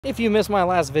If you missed my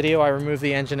last video, I removed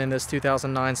the engine in this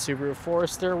 2009 Subaru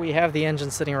Forester. We have the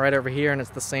engine sitting right over here, and it's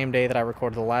the same day that I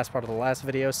recorded the last part of the last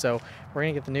video, so we're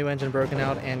going to get the new engine broken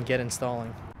out and get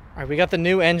installing. Alright, we got the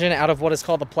new engine out of what is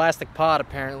called the plastic pod,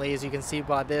 apparently, as you can see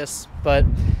by this, but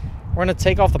we're going to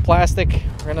take off the plastic,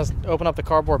 we're going to open up the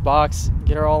cardboard box,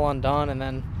 get her all undone, and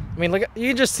then, I mean, look, you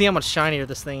can just see how much shinier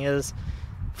this thing is.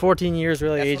 14 years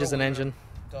really ages an engine.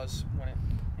 Does when it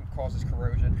causes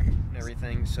corrosion and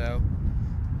everything, so...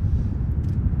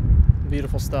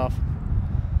 Beautiful stuff.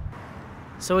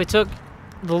 So we took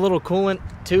the little coolant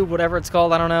tube, whatever it's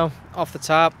called, I don't know, off the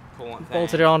top,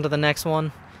 bolted it onto the next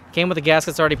one. Came with the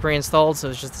gaskets already pre-installed, so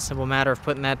it's just a simple matter of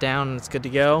putting that down and it's good to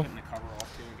go. Getting the cover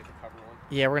off too and get the cover on.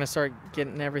 Yeah, we're gonna start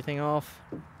getting everything off.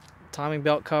 Timing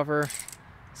belt cover,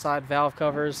 side valve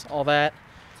covers, all that.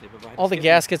 All the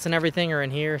gaskets and everything are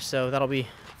in here, so that'll be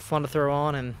fun to throw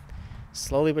on, and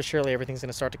slowly but surely everything's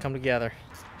gonna start to come together.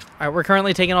 Alright, we're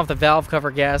currently taking off the valve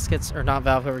cover gaskets, or not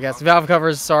valve cover gaskets, valve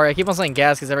covers, sorry, I keep on saying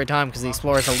gaskets every time because the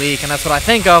Explorer's a leak, and that's what I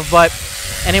think of, but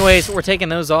anyways, we're taking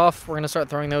those off. We're going to start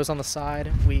throwing those on the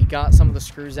side. We got some of the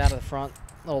screws out of the front,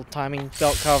 little timing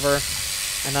belt cover,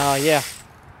 and yeah.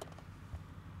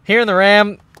 Here in the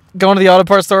Ram, going to the auto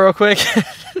parts store real quick,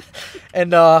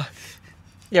 and yeah,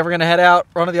 we're going to head out,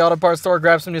 run to the auto parts store,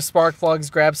 grab some new spark plugs,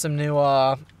 grab some new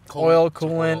oil,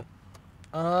 coolant.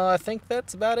 I think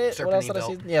that's about it. What else did I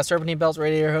see? Yeah, serpentine belts,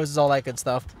 radiator hoses, all that good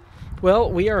stuff. Well,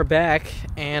 we are back,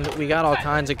 and we got all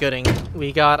kinds of gooding.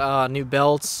 We got new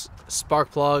belts,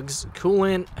 spark plugs,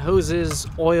 coolant, hoses,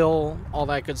 oil, all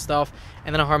that good stuff,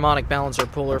 and then a harmonic balancer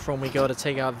puller for when we go to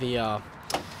take out the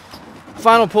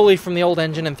final pulley from the old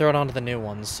engine and throw it onto the new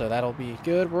ones. So that'll be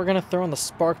good. We're going to throw in the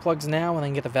spark plugs now and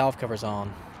then get the valve covers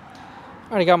on.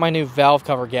 Already got my new valve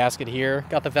cover gasket here.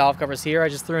 Got the valve covers here. I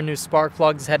just threw in new spark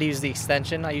plugs. Had to use the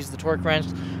extension. I used the torque wrench.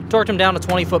 Torqued them down to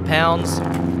 20 foot-pounds.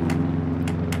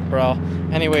 Bro.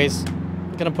 Anyways,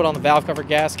 gonna put on the valve cover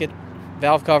gasket.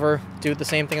 Valve cover. Do the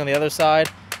same thing on the other side.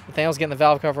 Nathaniel's getting the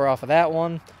valve cover off of that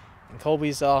one. And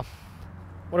Colby's, what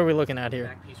are we looking at here?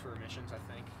 Back piece for emissions,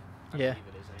 I think. Yeah. I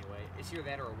believe it is anyway. It's either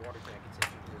that or a water jacket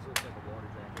system. It looks like a water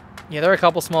jacket. Yeah, there are a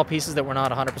couple small pieces that we're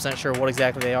not 100% sure what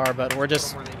exactly they are, but we're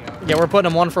just... Yeah, we're putting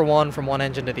them one for one from one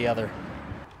engine to the other.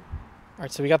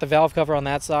 Alright, so we got the valve cover on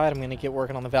that side. I'm going to get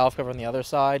working on the valve cover on the other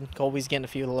side. Colby's getting a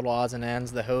few of the little odds and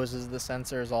ends, the hoses, the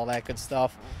sensors, all that good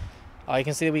stuff. You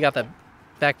can see that we got the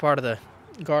back part of the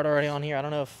guard already on here. I don't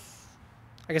know if...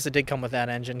 I guess it did come with that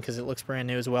engine because it looks brand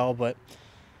new as well, but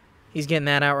he's getting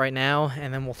that out right now,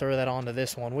 and then we'll throw that onto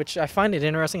this one, which I find it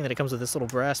interesting that it comes with this little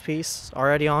brass piece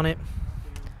already on it,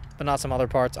 but not some other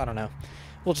parts. I don't know.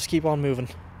 We'll just keep on moving.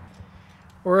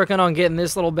 We're working on getting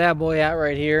this little bad boy out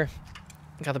right here.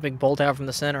 Got the big bolt out from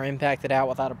the center, impacted out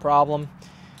without a problem.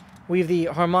 We have the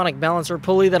harmonic balancer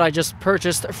pulley that I just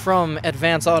purchased from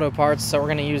Advance Auto Parts, so we're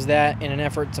going to use that in an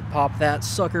effort to pop that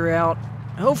sucker out,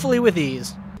 hopefully with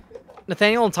ease.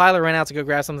 Nathaniel and Tyler ran out to go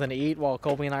grab something to eat while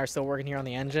Colby and I are still working here on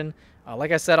the engine.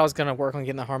 Like I said, I was going to work on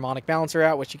getting the harmonic balancer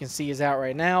out, which you can see is out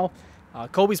right now.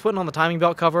 Colby's putting on the timing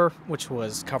belt cover, which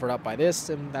was covered up by this,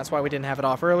 and that's why we didn't have it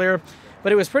off earlier.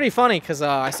 But it was pretty funny because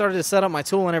I started to set up my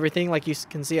tool and everything. Like you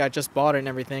can see, I just bought it and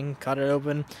everything, cut it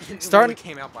open. It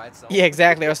came out by itself. Yeah,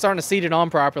 exactly. I was starting to seat it on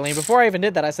properly. And before I even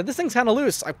did that, I said, this thing's kind of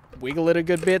loose. I wiggled it a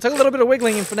good bit. It took a little bit of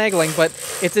wiggling and finagling, but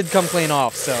it did come clean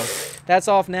off. So that's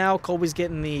off now. Colby's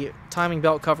getting the timing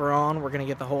belt cover on. We're going to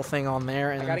get the whole thing on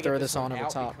there and then throw this on over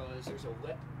top. Because there's a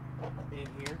lip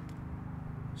in here.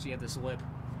 So you have this lip.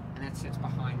 And that sits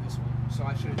behind this one. So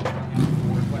I should have done that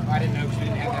before, but I didn't know because we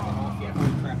didn't have that one off yet.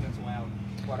 Holy crap, that's loud.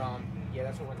 But yeah,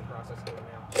 that's what we're in the process of doing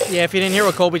now. Yeah, if you didn't hear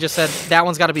what Colby just said, that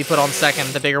one's got to be put on second,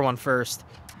 the bigger one first.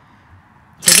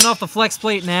 Taking off the flex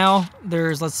plate now.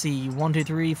 There's, let's see, 1, 2,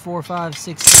 3, 4, 5,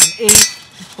 6, 7,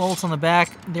 8 bolts on the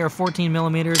back. They're 14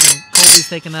 millimeters, and Colby's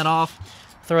taking that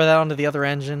off. Throw that onto the other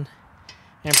engine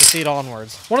and proceed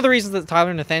onwards. One of the reasons that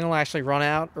Tyler and Nathaniel actually ran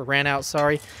out,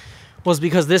 was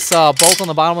because this bolt on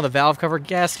the bottom of the valve cover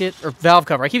gasket, or valve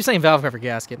cover, I keep saying valve cover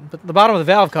gasket, but the bottom of the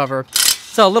valve cover,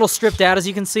 it's a little stripped out as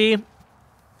you can see.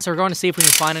 So we're going to see if we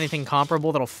can find anything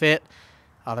comparable that'll fit.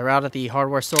 They're out at the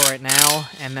hardware store right now,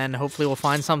 and then hopefully we'll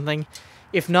find something.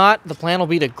 If not, the plan will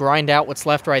be to grind out what's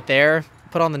left right there,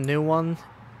 put on the new one,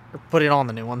 or put it on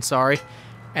the new one, sorry,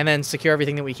 and then secure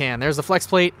everything that we can. There's the flex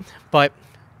plate, but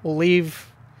we'll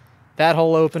leave that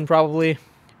hole open probably,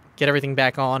 get everything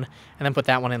back on, and then put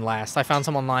that one in last. I found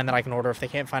some online that I can order if they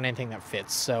can't find anything that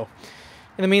fits. So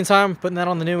in the meantime, putting that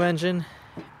on the new engine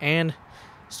and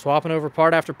swapping over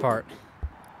part after part.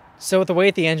 So with the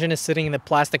way the engine is sitting in the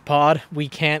plastic pod, we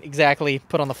can't exactly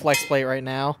put on the flex plate right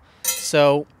now.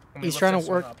 So he's trying to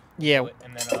work. Yeah.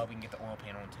 And then we can get the oil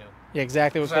pan on too. too. Yeah,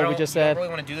 exactly what Colby just said. I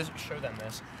really want to do this. Show them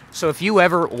this. So if you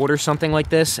ever order something like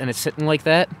this and it's sitting like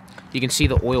that, you can see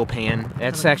the oil pan.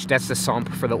 That's the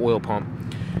sump for the oil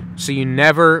pump. So you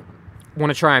never want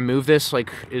to try and move this,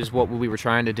 like is what we were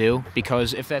trying to do,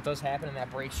 because if that does happen and that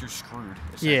breaks, you're screwed.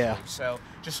 Yeah. So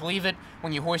just leave it.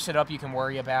 When you hoist it up, you can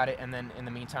worry about it, and then in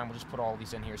the meantime, we'll just put all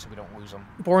these in here so we don't lose them.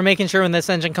 But we're making sure when this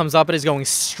engine comes up, it is going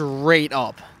straight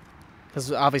up,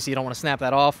 because obviously you don't want to snap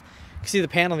that off. You can see the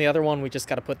pan on the other one. We just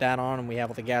got to put that on, and we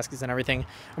have all the gaskets and everything.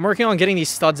 I'm working on getting these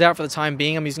studs out for the time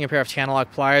being. I'm using a pair of channel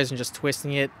lock pliers and just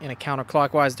twisting it in a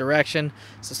counterclockwise direction.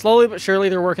 So slowly but surely,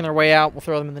 they're working their way out. We'll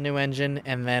throw them in the new engine,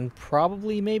 and then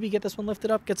probably maybe get this one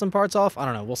lifted up, get some parts off. I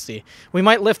don't know. We'll see. We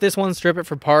might lift this one, strip it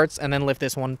for parts, and then lift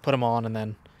this one, put them on, and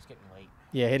then... It's getting late.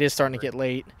 Yeah, it is starting to get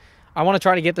late. I want to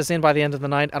try to get this in by the end of the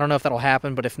night. I don't know if that'll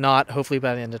happen, but if not, hopefully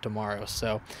by the end of tomorrow.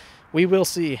 So we will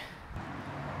see.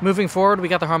 Moving forward, we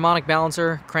got the harmonic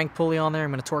balancer crank pulley on there.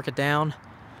 I'm going to torque it down.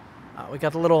 We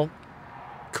got the little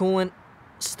coolant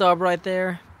stub right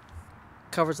there.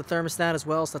 Covers the thermostat as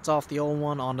well, so that's off the old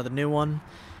one onto the new one.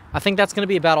 I think that's going to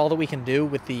be about all that we can do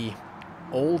with the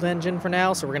old engine for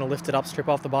now, so we're going to lift it up, strip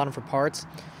off the bottom for parts.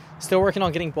 Still working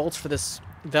on getting bolts for this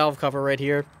valve cover right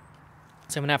here.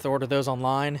 So I'm going to have to order those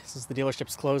online since the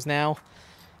dealership's closed now.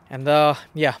 And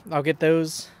yeah, I'll get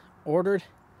those ordered.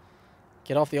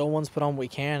 Get off the old ones, put on what we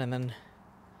can, and then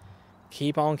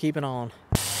keep on keeping on.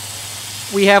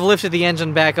 We have lifted the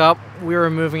engine back up. We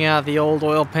were moving out the old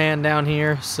oil pan down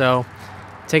here, so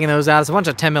taking those out. It's a bunch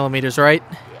of 10 millimeters, right?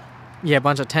 Yeah, a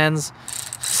bunch of 10s.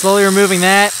 Slowly removing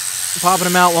that, popping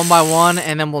them out one by one,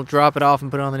 and then we'll drop it off and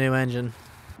put it on the new engine.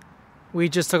 We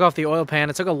just took off the oil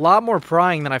pan. It took a lot more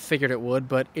prying than I figured it would,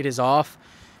 but it is off.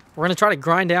 We're going to try to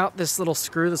grind out this little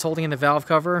screw that's holding in the valve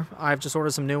cover. I've just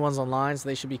ordered some new ones online, so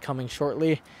they should be coming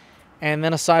shortly. And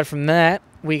then aside from that,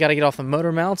 we got to get off the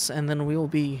motor mounts, and then we will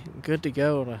be good to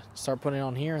go to start putting it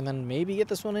on here, and then maybe get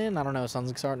this one in. I don't know,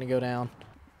 sun's starting to go down.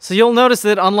 So you'll notice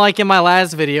that unlike in my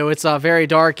last video, it's very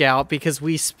dark out because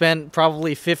we spent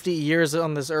probably 50 years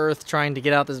on this earth trying to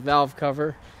get out this valve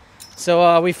cover.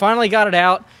 So we finally got it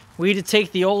out. We had to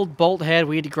take the old bolt head,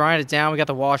 we had to grind it down, we got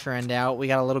the washer end out, we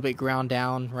got a little bit ground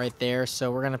down right there,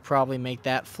 so we're going to probably make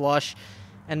that flush.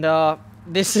 And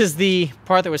this is the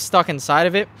part that was stuck inside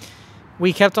of it.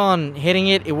 We kept on hitting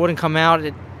it, it wouldn't come out,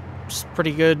 it's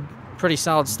pretty good, pretty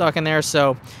solid stuck in there,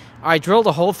 so I drilled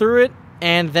a hole through it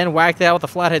and then whacked it out with a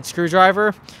flathead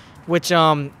screwdriver, which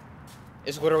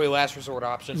is literally last resort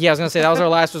option. Yeah, I was going to say that was our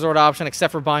last resort option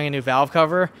except for buying a new valve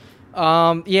cover.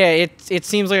 Yeah, it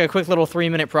seems like a quick little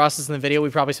 3-minute process in the video. We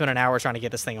probably spent an hour trying to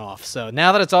get this thing off. So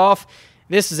now that it's off,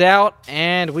 this is out,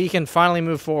 and we can finally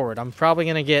move forward. I'm probably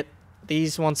going to get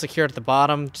these ones secured at the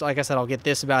bottom. Like I said, I'll get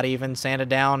this about even, sand it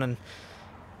down, and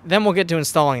then we'll get to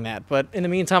installing that. But in the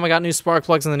meantime, I got new spark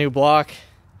plugs in the new block.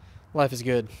 Life is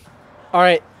good. All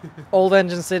right, old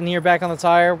engine sitting here back on the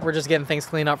tire. We're just getting things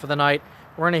cleaned up for the night.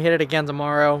 We're going to hit it again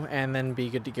tomorrow, and then be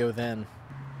good to go then.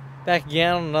 Back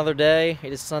again on another day.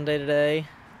 It is Sunday today.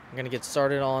 I'm going to get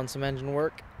started on some engine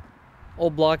work.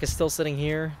 Old block is still sitting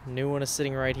here. New one is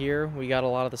sitting right here. We got a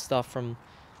lot of the stuff from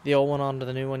the old one onto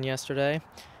the new one yesterday.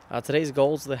 Today's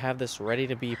goal is to have this ready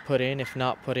to be put in. If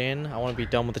not put in, I want to be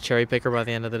done with the cherry picker by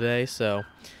the end of the day. So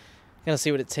I'm going to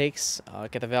see what it takes.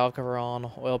 Get the valve cover on,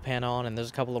 oil pan on, and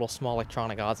there's a couple little small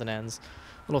electronic odds and ends.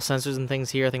 Little sensors and things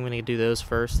here. I think we need to do those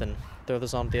first and throw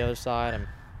this on the other side and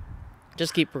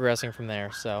just keep progressing from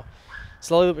there. So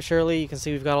slowly but surely, you can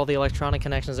see we've got all the electronic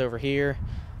connections over here,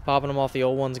 popping them off the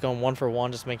old ones, going one for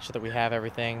one, just to make sure that we have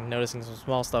everything. Noticing some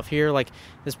small stuff here, like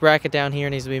this bracket down here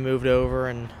needs to be moved over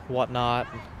and whatnot.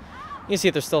 You can see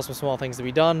that there's still some small things to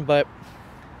be done, but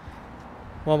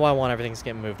one by one, everything's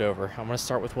getting moved over. I'm going to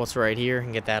start with what's right here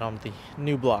and get that onto the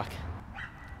new block.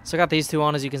 So I got these two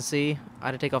on, as you can see. I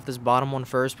had to take off this bottom one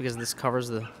first because this covers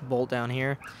the bolt down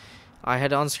here. I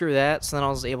had to unscrew that, so then I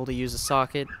was able to use a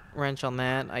socket wrench on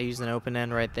that. I used an open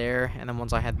end right there, and then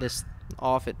once I had this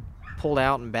off, it pulled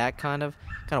out and back kind of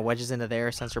wedges into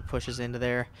there, sensor pushes into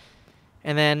there.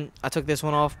 And then I took this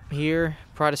one off here,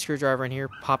 pried a screwdriver in here,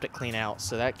 popped it clean out.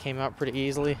 So that came out pretty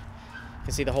easily. You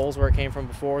can see the holes where it came from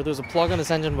before. There was a plug on this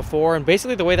engine before, and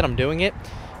basically the way that I'm doing it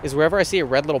is wherever I see a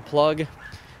red little plug,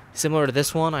 similar to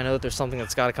this one, I know that there's something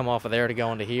that's got to come off of there to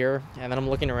go into here. And then I'm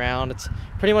looking around. It's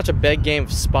pretty much a big game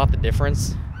of spot the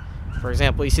difference. For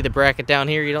example, you see the bracket down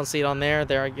here. You don't see it on there.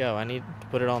 There I go. I need to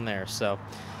put it on there. So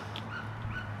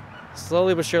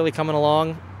slowly but surely coming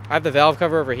along. I have the valve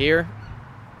cover over here.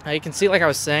 Now you can see, like I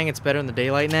was saying, it's better in the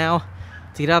daylight now.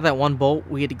 To get out that one bolt,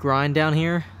 we had to grind down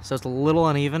here, so it's a little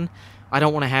uneven. I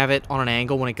don't want to have it on an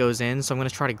angle when it goes in, so I'm going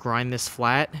to try to grind this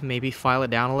flat, maybe file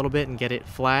it down a little bit and get it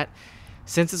flat.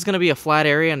 Since it's going to be a flat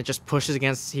area and it just pushes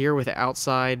against here with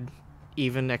outside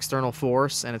even external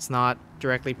force, and it's not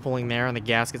directly pulling there and the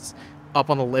gasket's up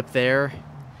on the lip there,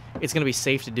 it's going to be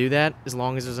safe to do that as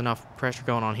long as there's enough pressure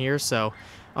going on here. So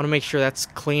I want to make sure that's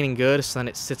clean and good so then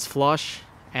it sits flush,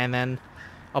 and then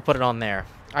I'll put it on there.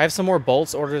 I have some more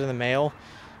bolts ordered in the mail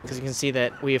because you can see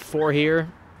that we have 4 here.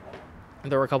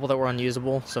 There were a couple that were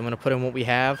unusable, so I'm going to put in what we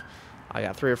have. I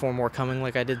got 3 or 4 more coming,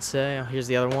 like I did say. Here's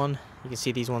the other one. You can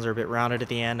see these ones are a bit rounded at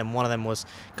the end, and one of them was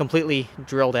completely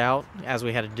drilled out, as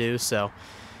we had to do. So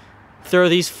throw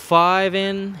these 5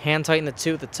 in, hand tighten the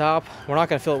 2 at the top. We're not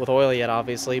going to fill it with oil yet,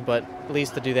 obviously, but at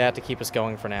least to do that to keep us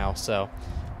going for now. So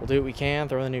we'll do what we can,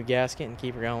 throw in the new gasket, and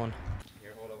keep it going.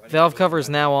 Valve cover is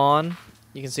now on.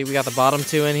 You can see we got the bottom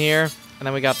 2 in here, and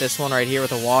then we got this one right here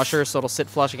with a washer, so it'll sit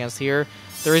flush against here.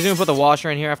 The reason we put the washer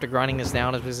in here after grinding this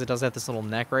down is because it does have this little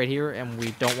neck right here, and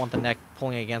we don't want the neck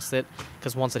pulling against it,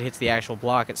 because once it hits the actual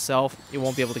block itself, it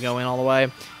won't be able to go in all the way.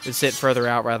 It would sit further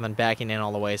out rather than backing in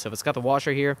all the way. So if it's got the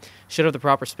washer here, should have the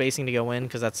proper spacing to go in,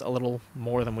 because that's a little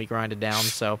more than we grinded down.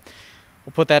 So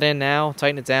we'll put that in now,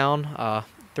 tighten it down,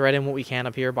 thread in what we can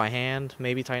up here by hand,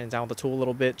 maybe tighten it down with the tool a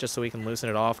little bit just so we can loosen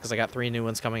it off, because I got 3 new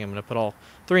ones coming. I'm going to put all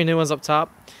 3 new ones up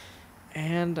top,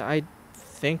 and I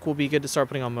think we'll be good to start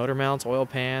putting on motor mounts, oil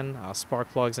pan, spark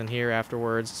plugs in here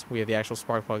afterwards. We have the actual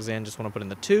spark plugs in, just want to put in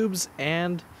the tubes,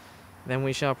 and then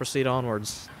we shall proceed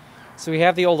onwards. So we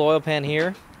have the old oil pan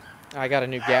here. I got a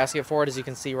new gasket for it, as you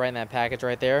can see right in that package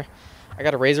right there. I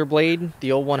got a razor blade.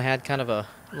 The old one had kind of a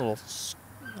little,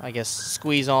 I guess,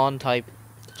 squeeze on type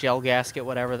gel gasket,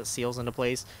 whatever, that seals into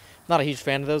place. Not a huge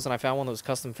fan of those, and I found one that was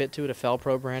custom fit to it, a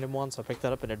Felpro branded one, so I picked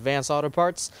that up at Advanced Auto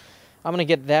Parts. I'm going to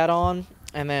get that on,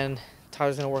 and then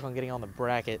Tyler's going to work on getting on the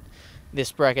bracket,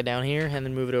 this bracket down here, and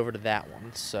then move it over to that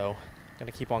one. So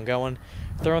going to keep on going.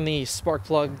 Throwing the spark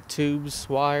plug tubes,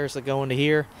 wires that go into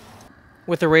here.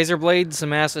 With the razor blade,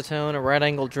 some acetone, a right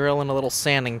angle drill, and a little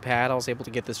sanding pad, I was able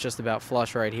to get this just about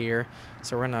flush right here.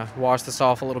 So we're going to wash this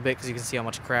off a little bit because you can see how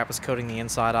much crap is coating the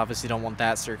inside. Obviously, you don't want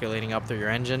that circulating up through your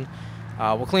engine.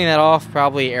 We'll clean that off,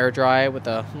 probably air dry it with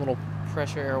a little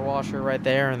pressure air washer right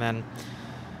there, and then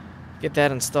get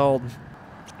that installed.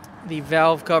 The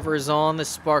valve cover is on, the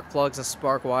spark plugs and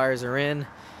spark wires are in,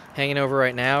 hanging over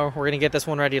right now. We're going to get this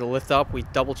one ready to lift up. We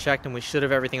double checked and we should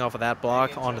have everything off of that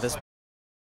block onto this.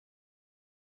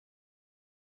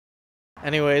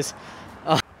 Anyways,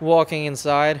 walking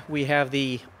inside, we have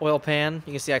the oil pan.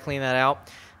 You can see I cleaned that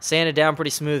out. Sanded down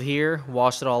pretty smooth here,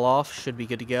 washed it all off, should be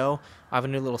good to go. I have a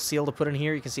new little seal to put in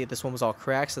here. You can see that this one was all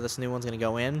cracked, so this new one's going to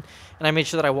go in. And I made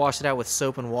sure that I washed it out with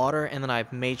soap and water, and then I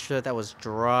made sure that that was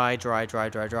dry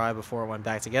before it went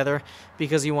back together,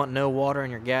 because you want no water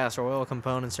in your gas or oil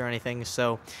components or anything.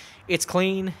 So it's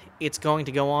clean. It's going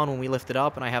to go on when we lift it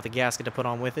up, and I have the gasket to put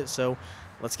on with it, so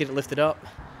let's get it lifted up.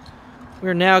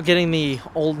 We're now getting the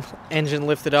old engine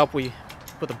lifted up. We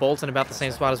put the bolts in about the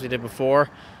same spot as we did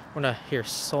before. We're going to, here,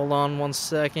 hold on 1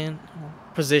 second,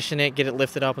 position it, get it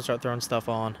lifted up, and start throwing stuff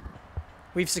on.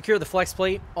 We've secured the flex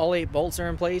plate. All 8 bolts are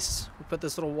in place. We put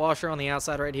this little washer on the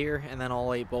outside right here, and then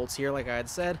all 8 bolts here, like I had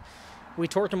said. We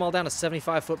torqued them all down to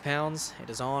 75 foot-pounds. It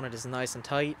is on, it is nice and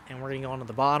tight, and we're going to go on to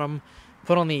the bottom.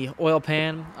 Put on the oil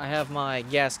pan. I have my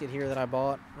gasket here that I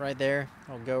bought right there.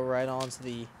 I'll go right onto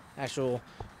the actual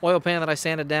oil pan that I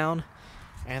sanded down,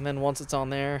 and then once it's on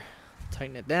there,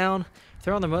 tighten it down,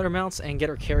 throw on the motor mounts, and get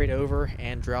her carried over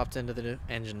and dropped into the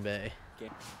engine bay.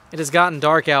 It has gotten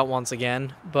dark out once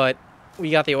again, but we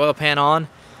got the oil pan on,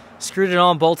 screwed it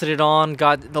on, bolted it on,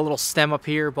 got the little stem up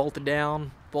here bolted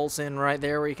down, bolts in right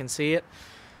there where you can see it.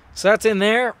 So that's in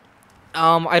there.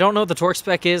 I don't know what the torque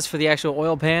spec is for the actual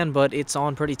oil pan, but it's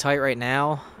on pretty tight right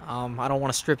now. I don't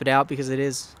want to strip it out because it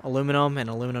is aluminum, and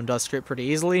aluminum does strip pretty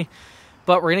easily.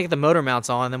 But we're going to get the motor mounts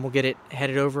on, and then we'll get it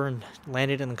headed over and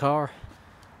landed in the car.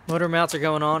 Motor mounts are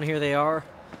going on. Here they are.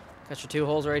 Got your 2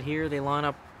 holes right here. They line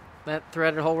up that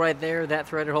threaded hole right there, that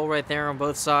threaded hole right there on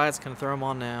both sides. Gonna throw them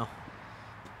on now.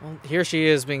 Well, here she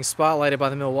is being spotlighted by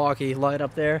the Milwaukee light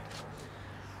up there.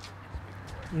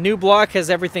 New block has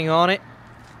everything on it.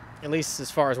 At least as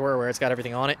far as we're aware, it's got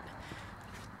everything on it.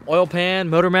 Oil pan,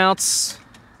 motor mounts,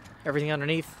 everything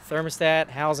underneath, thermostat,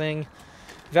 housing,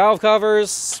 valve covers,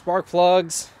 spark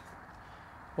plugs.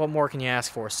 What more can you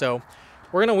ask for? So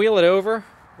we're going to wheel it over.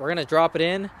 We're going to drop it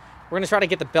in. We're going to try to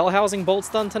get the bell housing bolts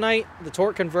done tonight, the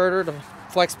torque converter, the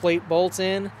flex plate bolts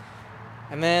in,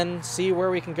 and then see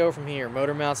where we can go from here.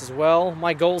 Motor mounts as well.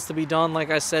 My goal is to be done, like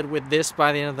I said, with this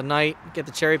by the end of the night. Get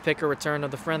the cherry picker returned to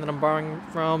the friend that I'm borrowing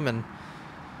from, and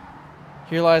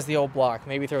here lies the old block.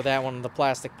 Maybe throw that one in the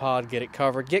plastic pod, get it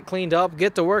covered, get cleaned up,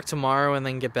 get to work tomorrow, and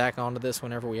then get back onto this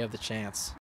whenever we have the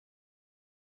chance.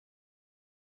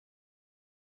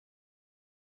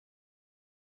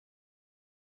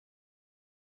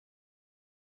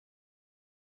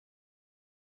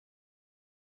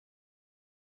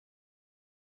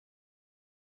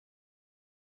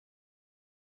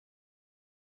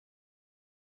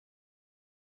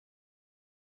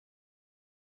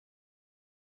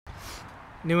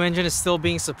 New engine is still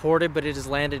being supported, but it is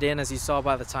landed in, as you saw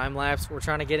by the time lapse. We're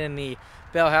trying to get in the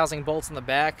bell housing bolts in the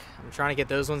back. I'm trying to get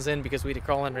those ones in because we had to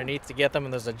crawl underneath to get them,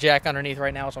 and there's a jack underneath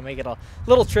right now, which will make it a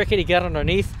little tricky to get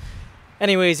underneath.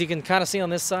 Anyways, you can kind of see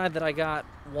on this side that I got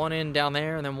one in down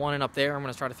there and then one in up there. I'm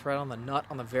going to try to thread on the nut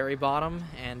on the very bottom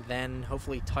and then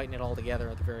hopefully tighten it all together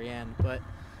at the very end. But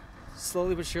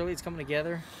slowly but surely it's coming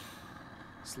together.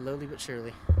 Slowly but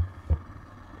surely.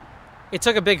 It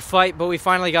took a big fight, but we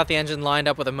finally got the engine lined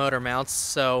up with the motor mounts.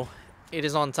 So it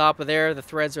is on top of there. The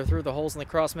threads are through the holes in the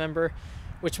cross member,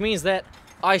 which means that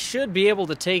I should be able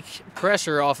to take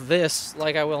pressure off of this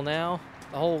like I will now.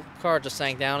 The whole car just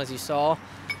sank down, as you saw.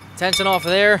 Tension off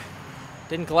of there,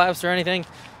 didn't collapse or anything,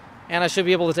 and I should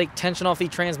be able to take tension off the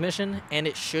transmission, and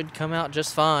it should come out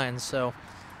just fine. So,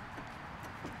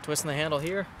 twisting the handle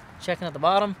here, checking at the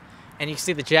bottom, and you can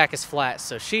see the jack is flat.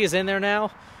 So she is in there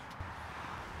now.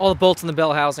 All the bolts in the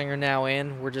bell housing are now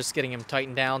in. We're just getting them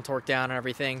tightened down, torqued down, and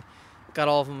everything. Got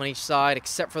all of them on each side,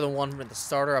 except for the one with the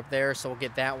starter up there, so we'll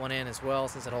get that one in as well,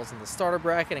 since it holds in the starter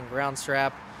bracket and ground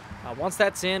strap. Once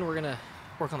that's in, we're gonna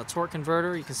work on the torque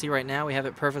converter. You can see right now we have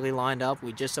it perfectly lined up.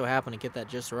 We just so happen to get that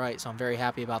just right, so I'm very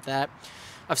happy about that.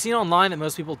 I've seen online that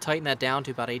most people tighten that down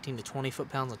to about 18 to 20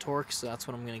 foot-pounds of torque, so that's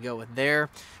what I'm going to go with there.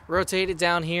 Rotate it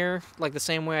down here like the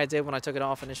same way I did when I took it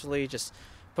off initially. Just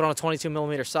put on a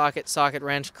 22mm socket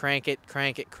wrench, crank it,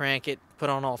 put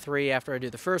on all three after I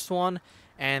do the first one,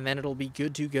 and then it'll be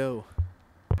good to go.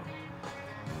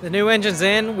 The new engine's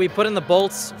in. We put in the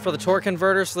bolts for the torque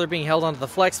converter, so they're being held onto the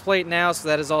flex plate now, so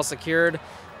that is all secured.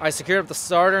 I secured up the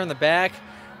starter in the back.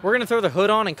 We're going to throw the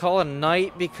hood on and call it a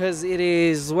night because it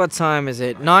is, what time is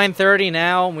it? 9:30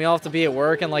 now, and we all have to be at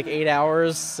work in like 8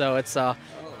 hours, so it's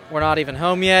we're not even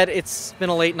home yet. It's been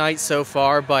a late night so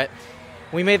far, but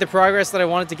we made the progress that I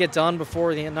wanted to get done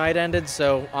before the night ended,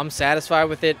 so I'm satisfied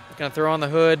with it. Going to throw on the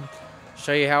hood,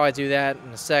 show you how I do that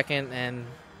in a second, and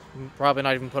probably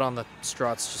not even put on the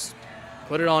struts, just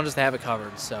put it on just to have it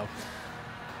covered. So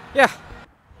yeah,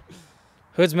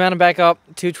 hood's mounted back up,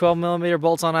 two 12mm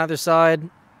bolts on either side,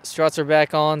 struts are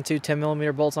back on, two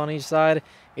 10mm bolts on each side.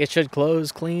 It should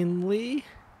close cleanly.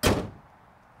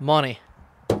 Money.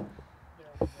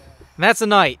 And that's the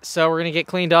night, so we're gonna get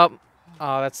cleaned up.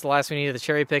 That's the last we need of the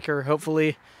cherry picker,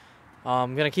 hopefully.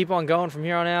 I'm gonna keep on going from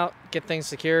here on out, get things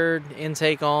secured,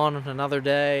 intake on another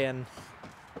day, and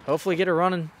hopefully get it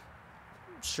running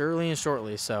surely and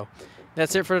shortly. So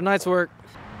that's it for tonight's work.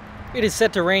 It is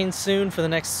set to rain soon for the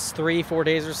next 3-4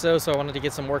 days or so, so I wanted to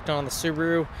get some work done on the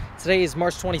Subaru. Today is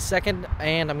March 22nd,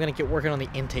 and I'm going to get working on the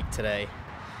intake today.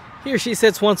 Here she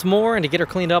sits once more, and to get her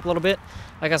cleaned up a little bit,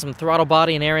 I got some throttle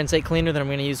body and air intake cleaner that I'm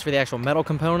going to use for the actual metal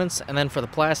components, and then for the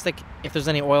plastic, if there's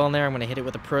any oil in there, I'm going to hit it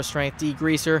with a Pro Strength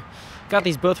degreaser. Got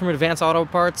these both from Advanced Auto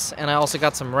Parts, and I also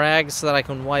got some rags so that I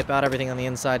can wipe out everything on the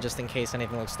inside just in case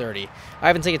anything looks dirty. I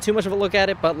haven't taken too much of a look at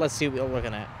it, but let's see what we're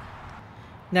looking at.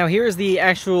 Now here's the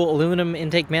actual aluminum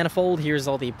intake manifold. Here's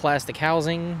all the plastic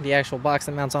housing, the actual box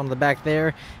that mounts onto the back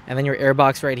there, and then your air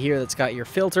box right here that's got your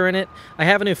filter in it. I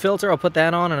have a new filter, I'll put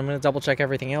that on, and I'm going to double check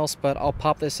everything else, but I'll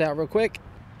pop this out real quick.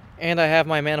 And I have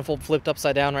my manifold flipped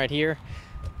upside down right here.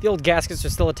 The old gaskets are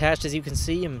still attached, as you can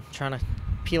see. I'm trying to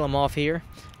peel them off here.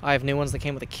 I have new ones that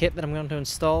came with a kit that I'm going to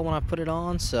install when I put it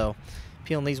on, so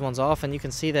peeling these ones off, and you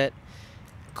can see that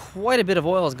quite a bit of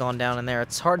oil has gone down in there.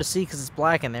 It's hard to see because it's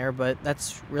black in there, but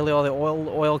that's really all the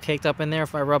oil caked up in there.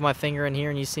 If I rub my finger in here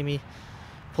and you see me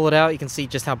pull it out, you can see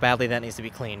just how badly that needs to be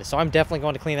cleaned. So I'm definitely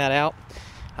going to clean that out.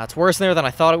 It's worse in there than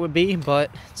I thought it would be, but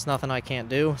it's nothing I can't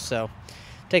do. So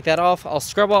take that off. I'll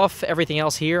scrub off everything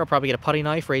else here. I'll probably get a putty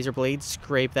knife, razor blade,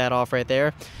 scrape that off right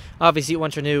there. Obviously, you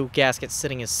want your new gasket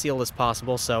sitting as sealed as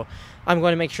possible, so I'm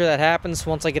going to make sure that happens.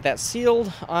 Once I get that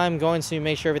sealed, I'm going to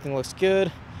make sure everything looks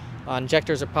good.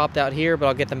 Injectors are popped out here, but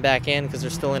I'll get them back in because they're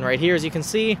still in right here, as you can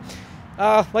see.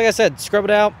 Like I said, scrub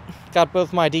it out. Got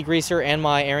both my degreaser and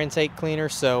my air intake cleaner,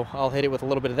 so I'll hit it with a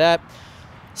little bit of that.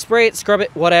 Spray it, scrub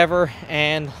it, whatever,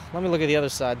 and let me look at the other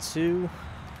side too.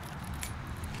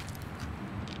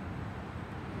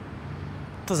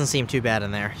 Doesn't seem too bad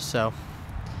in there, so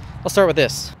I'll start with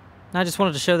this. Now I just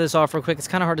wanted to show this off real quick. It's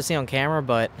kind of hard to see on camera,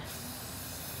 but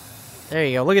there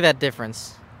you go. Look at that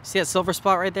difference. See that silver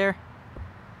spot right there?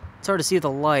 It's hard to see with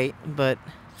the light, but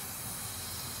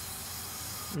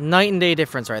night and day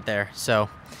difference right there. So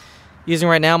using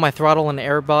right now my throttle and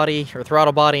air body, or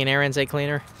throttle body and air intake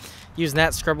cleaner, using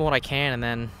that, scrubbing what I can, and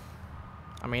then,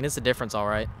 I mean, it's a difference, all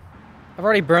right. I've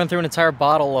already burned through an entire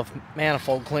bottle of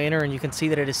manifold cleaner, and you can see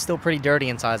that it is still pretty dirty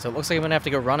inside, so it looks like I'm going to have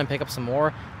to go run and pick up some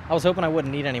more. I was hoping I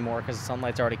wouldn't need any more because the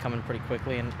sunlight's already coming pretty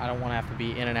quickly, and I don't want to have to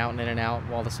be in and out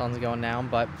while the sun's going down,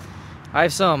 but I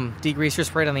have some degreaser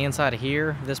sprayed on the inside of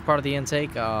here, this part of the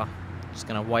intake. Just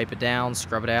gonna wipe it down,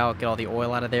 scrub it out, get all the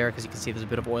oil out of there, because you can see there's a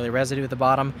bit of oily residue at the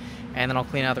bottom, and then I'll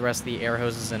clean out the rest of the air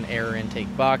hoses and air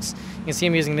intake box. You can see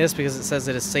I'm using this because it says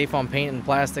it is safe on paint and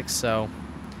plastic, so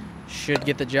should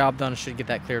get the job done, should get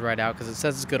that cleared right out, because it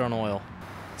says it's good on oil.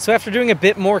 So after doing a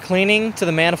bit more cleaning to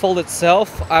the manifold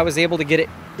itself, I was able to get it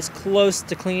as close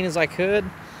to clean as I could.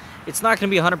 It's not going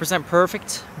to be 100%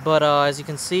 perfect, but as you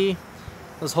can see,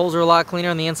 those holes are a lot cleaner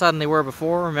on the inside than they were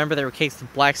before. Remember, they were caked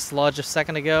with black sludge a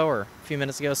second ago, or a few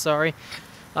minutes ago, sorry.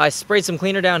 I sprayed some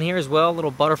cleaner down here as well. A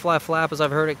little butterfly flap, as I've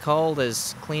heard it called,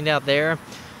 is cleaned out there.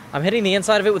 I'm hitting the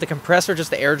inside of it with a compressor just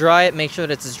to air dry it, make sure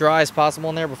that it's as dry as possible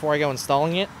in there before I go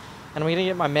installing it. And I'm going to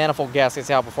get my manifold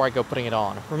gaskets out before I go putting it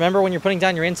on. Remember, when you're putting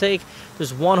down your intake,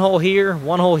 there's one hole here,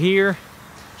 one hole here.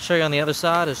 I'll show you on the other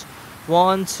side. There's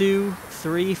 1, 2,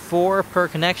 3, 4 per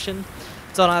connection.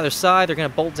 It's on either side. They're going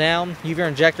to bolt down. You have your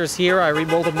injectors here. I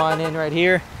rebolted mine in right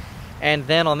here. And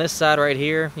then on this side right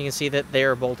here, you can see that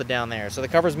they're bolted down there. So the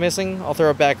cover's missing. I'll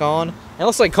throw it back on. It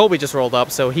looks like Colby just rolled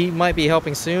up, so he might be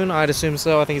helping soon. I'd assume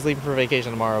so. I think he's leaving for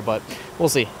vacation tomorrow, but we'll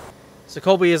see. So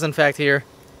Colby is, in fact, here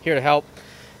to help.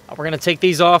 We're going to take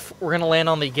these off. We're going to land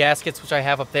on the gaskets, which I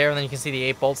have up there, and then you can see the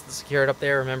 8 bolts that secure it up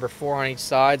there. Remember, 4 on each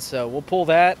side. So we'll pull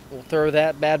that. We'll throw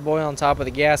that bad boy on top of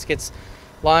the gaskets,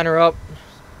 line her up,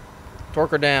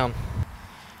 torque her down.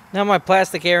 Now my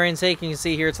plastic air intake, you can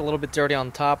see here it's a little bit dirty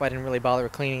on top. I didn't really bother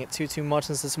cleaning it too much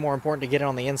since it's more important to get it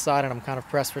on the inside, and I'm kind of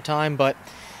pressed for time. But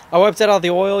I wiped out all the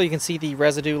oil. You can see the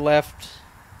residue left,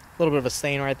 a little bit of a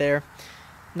stain right there.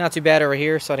 Not too bad over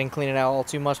here, so I didn't clean it out all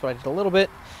too much, but I did a little bit.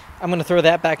 I'm going to throw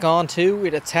that back on too.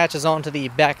 It attaches onto the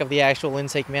back of the actual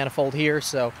intake manifold here,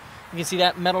 so you can see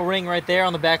that metal ring right there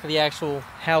on the back of the actual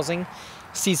housing.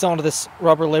 Seats onto this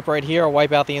rubber lip right here. I'll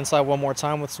wipe out the inside one more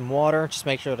time with some water. Just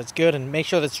make sure that it's good and make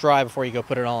sure that it's dry before you go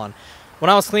put it on. When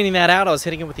I was cleaning that out, I was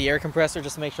hitting it with the air compressor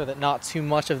just to make sure that not too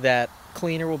much of that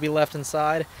cleaner will be left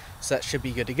inside. So that should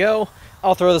be good to go.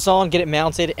 I'll throw this on, get it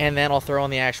mounted, and then I'll throw on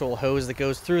the actual hose that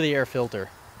goes through the air filter.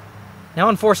 Now,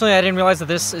 unfortunately, I didn't realize that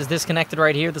this is disconnected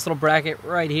right here. This little bracket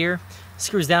right here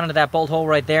screws down into that bolt hole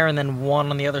right there, and then one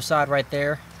on the other side right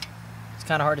there. It's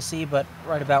kind of hard to see, but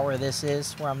right about where this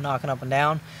is, where I'm knocking up and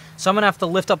down. So I'm going to have to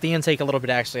lift up the intake a little bit,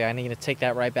 actually. I need to take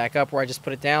that right back up where I just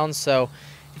put it down. So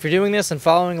if you're doing this and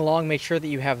following along, make sure that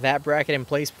you have that bracket in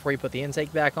place before you put the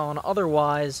intake back on.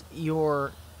 Otherwise,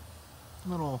 your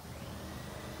little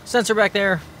sensor back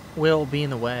there will be in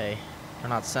the way. Or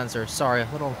not sensor, sorry, a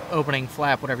little opening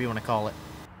flap, whatever you want to call it.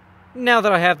 Now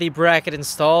that I have the bracket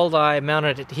installed, I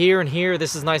mounted it here and here.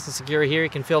 This is nice and secure here. You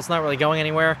can feel it's not really going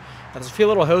anywhere. There's a few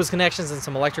little hose connections and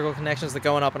some electrical connections that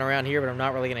going up and around here, but I'm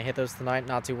not really going to hit those tonight.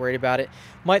 Not too worried about it.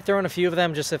 Might throw in a few of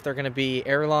them just if they're going to be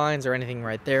air lines or anything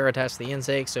right there attached to the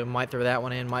intake. So might throw that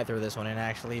one in, might throw this one in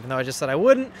actually, even though I just said I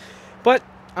wouldn't. But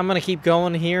I'm going to keep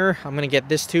going here. I'm going to get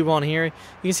this tube on here. You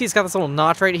can see it's got this little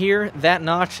notch right here. That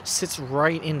notch sits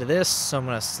right into this, so I'm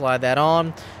going to slide that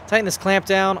on. Tighten this clamp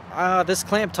down. This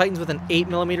clamp tightens with an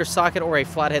 8mm socket or a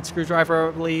flathead screwdriver,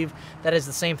 I believe. That is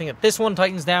the same thing that this one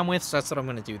tightens down with, so that's what I'm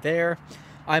going to do there.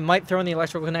 I might throw in the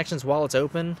electrical connections while it's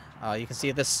open. You can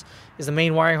see this is the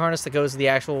main wiring harness that goes to the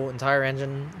actual entire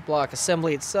engine block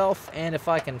assembly itself. And if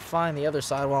I can find the other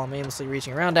side while I'm aimlessly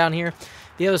reaching around down here,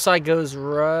 the other side goes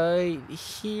right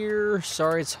here.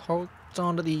 Sorry, it's hooked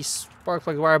onto the spark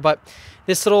plug wire, but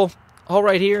this little hole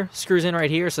right here screws in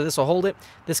right here, so this will hold it.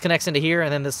 This connects into here,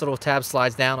 and then this little tab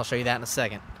slides down. I'll show you that in a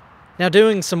second. Now,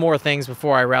 doing some more things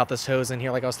before I route this hose in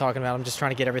here like I was talking about. I'm just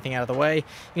trying to get everything out of the way. You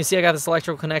can see I got this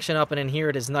electrical connection up, and in here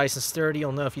it is nice and sturdy.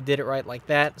 You'll know if you did it right like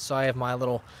that. So I have my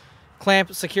little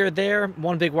clamp secured there.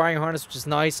 One big wiring harness, which is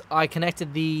nice. I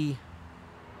connected the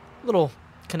little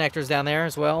connectors down there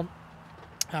as well.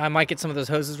 I might get some of those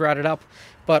hoses routed up.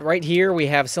 But right here we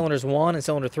have cylinders 1 and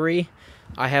cylinder 3.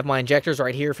 I have my injectors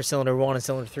right here for cylinder 1 and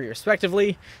cylinder 3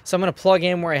 respectively. So I'm going to plug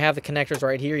in where I have the connectors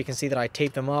right here. You can see that I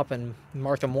taped them up and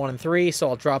marked them 1 and 3. So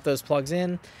I'll drop those plugs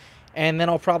in. And then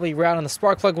I'll probably route on the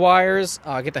spark plug wires,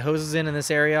 get the hoses in this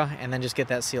area, and then just get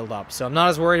that sealed up. So I'm not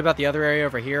as worried about the other area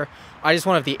over here. I just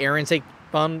want to have the air intake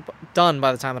done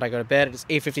by the time that I go to bed. It's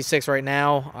 8:56 right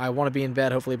now. I want to be in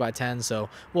bed hopefully by 10, so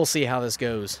we'll see how this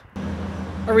goes.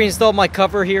 I reinstalled my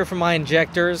cover here for my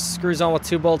injectors. Screws on with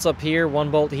 2 bolts up here,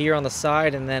 1 bolt here on the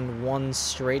side, and then 1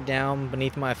 straight down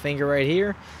beneath my finger right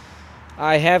here.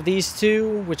 I have these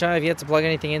 2, which I have yet to plug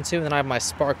anything into, and then I have my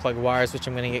spark plug wires, which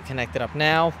I'm going to get connected up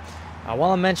now.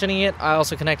 While I'm mentioning it, I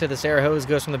also connected this air hose. It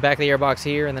goes from the back of the airbox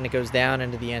here, and then it goes down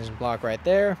into the engine block right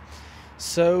there.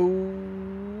 So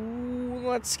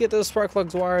let's get those spark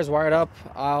plugs wires wired up.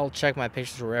 I'll check my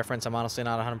pictures for reference. I'm honestly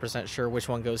not 100% sure which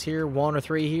one goes here. 1 or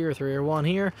 3 here, 3 or 1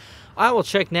 here. I will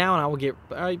check now and I will get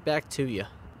right back to you.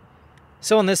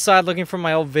 So on this side, looking from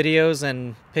my old videos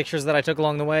and pictures that I took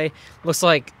along the way, looks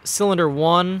like cylinder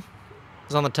 1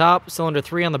 is on the top, cylinder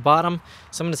 3 on the bottom.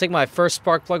 So I'm going to take my first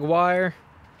spark plug wire,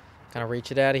 kind of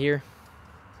reach it out of here.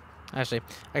 Actually,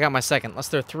 I got my second. Let's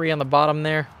throw 3 on the bottom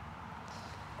there.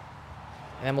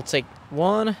 And then we'll take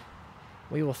 1.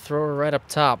 We will throw her right up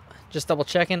top. Just double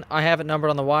checking. I have it numbered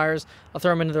on the wires. I'll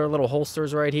throw them into their little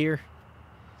holsters right here.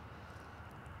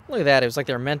 Look at that. It was like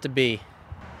they're meant to be.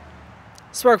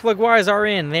 Spark plug wires are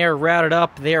in. They are routed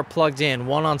up. They are plugged in.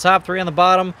 1 on top, 3 on the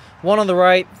bottom, 1 on the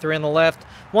right, 3 on the left.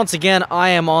 Once again,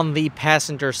 I am on the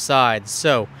passenger side.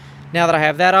 So now that I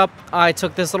have that up, I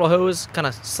took this little hose, kind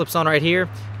of slips on right here.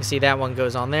 You see that one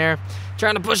goes on there.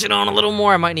 Trying to push it on a little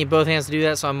more. I might need both hands to do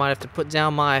that, so I might have to put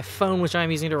down my phone, which I'm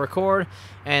using to record,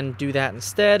 and do that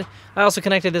instead. I also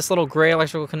connected this little gray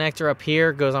electrical connector up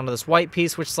here. Goes onto this white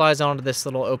piece, which slides onto this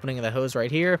little opening of the hose right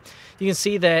here. You can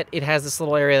see that it has this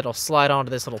little area that'll slide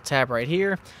onto this little tab right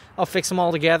here. I'll fix them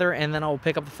all together, and then I'll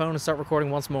pick up the phone and start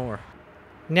recording once more.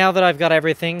 Now that I've got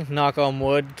everything, knock on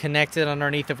wood, connected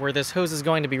underneath of where this hose is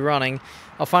going to be running,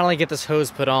 I'll finally get this hose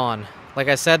put on. Like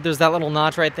I said, there's that little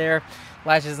notch right there.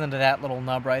 Latches into that little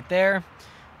nub right there.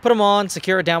 Put them on,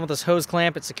 secure it down with this hose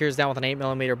clamp. It secures down with an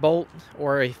 8mm bolt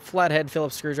or a flathead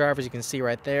Phillips screwdriver, as you can see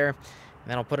right there. And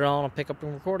then I'll put it on, I'll pick up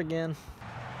and record again.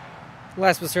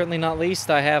 Last but certainly not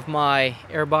least, I have my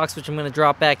air box, which I'm going to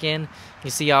drop back in. You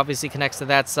see obviously connects to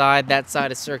that side. That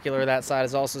side is circular, that side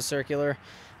is also circular.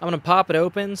 I'm going to pop it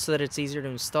open so that it's easier to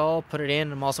install, put it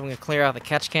in. I'm also going to clear out the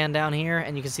catch can down here,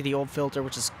 and you can see the old filter,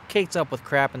 which is caked up with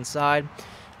crap inside.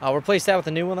 I'll replace that with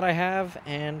the new one that I have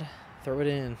and throw it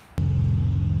in.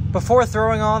 Before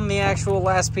throwing on the actual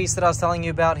last piece that I was telling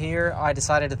you about here, I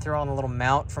decided to throw on a little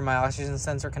mount for my oxygen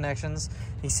sensor connections.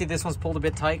 You see this one's pulled a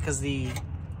bit tight because the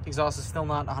exhaust is still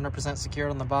not 100%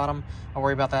 secured on the bottom. I'll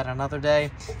worry about that another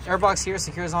day. Airbox here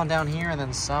secures on down here and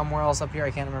then somewhere else up here. I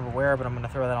can't remember where, but I'm going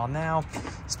to throw that on now.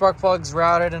 Spark plugs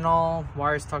routed and all.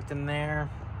 Wires tucked in there.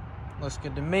 Looks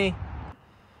good to me.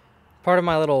 Part of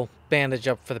my little bandage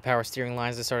up for the power steering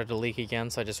lines, they started to leak again,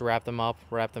 so I just wrapped them up,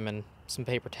 wrapped them in some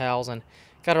paper towels, and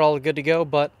got it all good to go.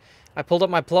 But I pulled up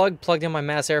my plug, plugged in my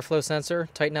mass airflow sensor,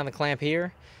 tightened down the clamp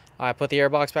here. I put the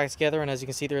airbox back together, and as you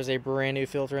can see, there's a brand new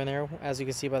filter in there, as you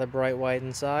can see by the bright white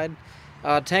inside.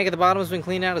 Tank at the bottom has been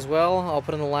cleaned out as well. I'll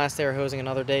put in the last air hosing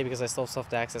another day because I still have stuff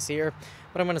to access here.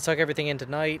 But I'm going to tuck everything in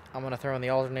tonight. I'm going to throw in the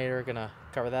alternator, going to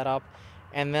cover that up.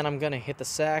 And then I'm going to hit the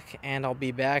sack, and I'll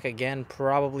be back again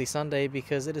probably Sunday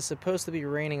because it is supposed to be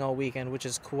raining all weekend, which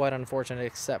is quite unfortunate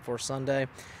except for Sunday.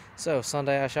 So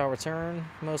Sunday I shall return,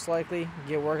 most likely,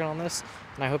 get working on this,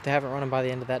 and I hope to have it running by the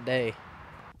end of that day.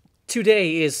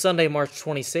 Today is Sunday, March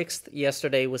 26th.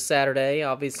 Yesterday was Saturday,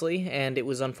 obviously, and it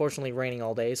was unfortunately raining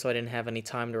all day, so I didn't have any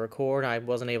time to record. I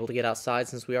wasn't able to get outside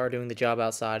since we are doing the job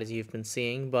outside, as you've been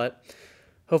seeing, but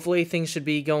hopefully things should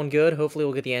be going good. Hopefully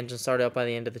we'll get the engine started up by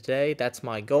the end of the day. That's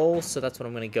my goal, so that's what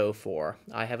I'm going to go for.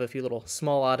 I have a few little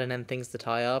small odd and end things to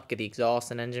tie up, get the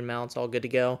exhaust and engine mounts all good to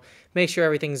go, make sure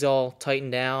everything's all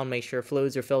tightened down, make sure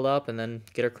fluids are filled up, and then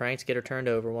get her cranked, get her turned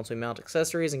over once we mount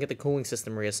accessories and get the cooling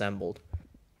system reassembled.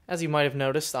 As you might have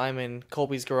noticed, I'm in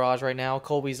Colby's garage right now.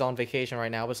 Colby's on vacation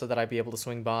right now, but so that I'd be able to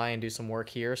swing by and do some work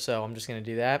here, so I'm just going to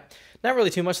do that. Not really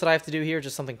too much that I have to do here,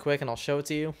 just something quick, and I'll show it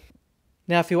to you.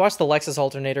 Now, if you watch the Lexus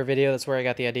alternator video, that's where I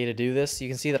got the idea to do this. You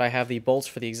can see that I have the bolts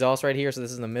for the exhaust right here, so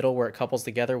this is in the middle where it couples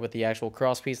together with the actual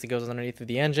cross piece that goes underneath of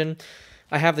the engine.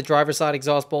 I have the driver's side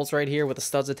exhaust bolts right here with the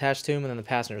studs attached to them, and then the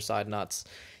passenger side nuts.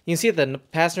 You can see that the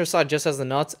passenger side just has the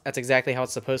nuts. That's exactly how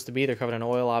it's supposed to be. They're covered in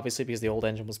oil, obviously, because the old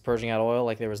engine was purging out oil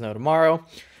like there was no tomorrow.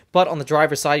 But on the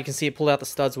driver's side, you can see it pulled out the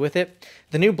studs with it.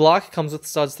 The new block comes with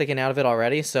studs sticking out of it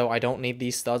already, so I don't need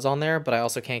these studs on there, but I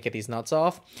also can't get these nuts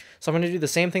off. So I'm going to do the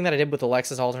same thing that I did with the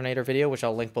Lexus alternator video, which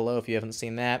I'll link below if you haven't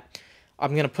seen that.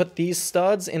 I'm going to put these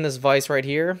studs in this vise right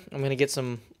here. I'm going to get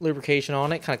some lubrication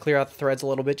on it, kind of clear out the threads a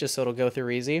little bit just so it'll go through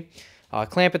easy.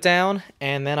 Clamp it down,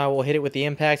 and then I will hit it with the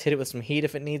impact, hit it with some heat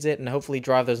if it needs it, and hopefully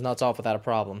drive those nuts off without a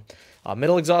problem.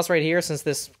 Middle exhaust right here, since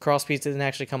this cross piece didn't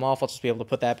actually come off, I'll just be able to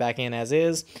put that back in as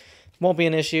is. Won't be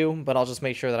an issue, but I'll just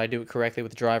make sure that I do it correctly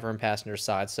with the driver and passenger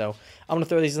side. So I'm going to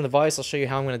throw these in the vise. I'll show you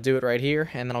how I'm going to do it right here,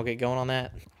 and then I'll get going on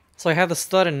that. So I have the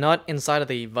stud and nut inside of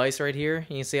the vise right here.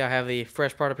 You can see I have the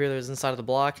fresh part up here that is inside of the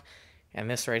block, and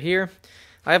this right here.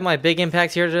 I have my big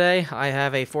impact here today. I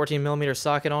have a 14mm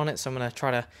socket on it, so I'm going to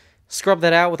try to scrub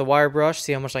that out with a wire brush,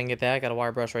 see how much I can get that. I got a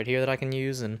wire brush right here that I can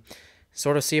use, and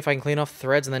sort of see if I can clean off the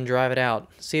threads and then drive it out.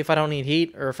 See if I don't need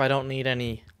heat or if I don't need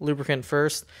any lubricant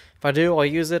first. If I do, I'll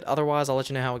use it. Otherwise, I'll let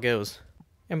you know how it goes.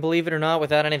 And believe it or not,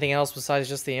 without anything else besides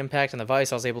just the impact and the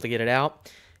vise, I was able to get it out.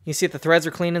 You can see if the threads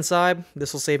are clean inside.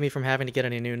 This will save me from having to get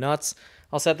any new nuts.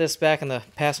 I'll set this back on the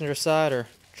passenger side or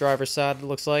driver's side, it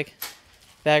looks like.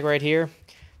 Bag right here.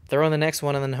 Throw in the next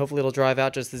one and then hopefully it'll drive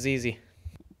out just as easy.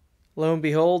 Lo and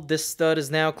behold, this stud is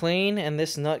now clean and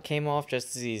this nut came off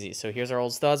just as easy. So here's our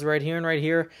old studs right here and right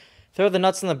here. Throw the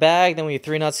nuts in the bag, then we have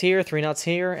 3 nuts here, 3 nuts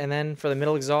here, and then for the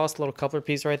middle exhaust, little coupler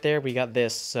piece right there, we got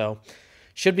this. So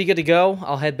should be good to go.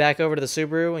 I'll head back over to the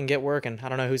Subaru and get working. I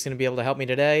don't know who's going to be able to help me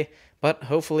today, but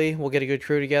hopefully we'll get a good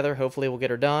crew together. Hopefully we'll get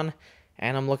her done,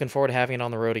 and I'm looking forward to having it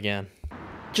on the road again.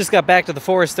 Just got back to the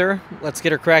Forester. Let's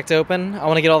get her cracked open. I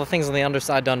want to get all the things on the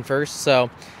underside done first. So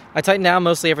I tightened down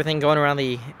mostly everything going around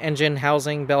the engine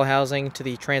housing, bell housing, to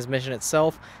the transmission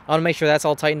itself. I want to make sure that's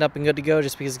all tightened up and good to go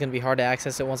just because it's going to be hard to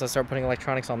access it once I start putting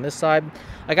electronics on this side.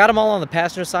 I got them all on the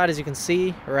passenger side, as you can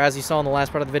see, or as you saw in the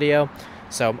last part of the video.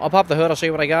 So I'll pop the hood, I'll show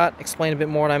you what I got, explain a bit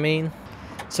more what I mean.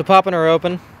 So popping her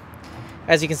open,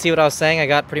 as you can see what I was saying, I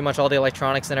got pretty much all the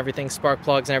electronics and everything, spark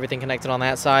plugs and everything connected on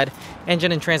that side.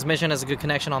 Engine and transmission has a good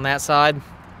connection on that side.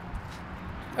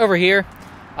 Over here,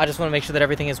 I just want to make sure that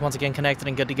everything is once again connected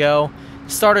and good to go.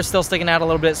 Starter's still sticking out a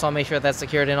little bit, so I'll make sure that's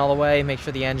secured in all the way, make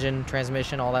sure the engine,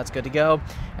 transmission, all that's good to go.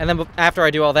 And then after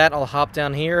I do all that, I'll hop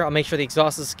down here. I'll make sure the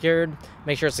exhaust is secured,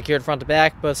 make sure it's secured front to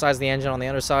back, both sides of the engine on the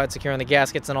underside, securing the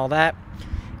gaskets and all that.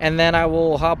 And then I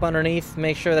will hop underneath,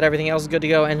 make sure that everything else is good to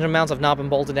go. Engine mounts have not been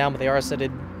bolted down, but they are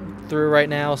sitted through right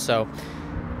now, so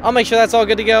I'll make sure that's all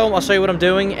good to go. I'll show you what I'm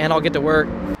doing, and I'll get to work.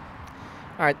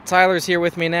 Alright, Tyler's here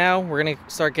with me now. We're going to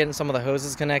start getting some of the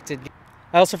hoses connected.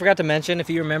 I also forgot to mention, if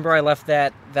you remember, I left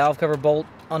that valve cover bolt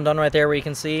undone right there where you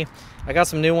can see. I got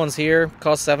some new ones here,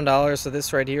 cost $7, so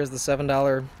this right here is the $7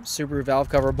 Subaru valve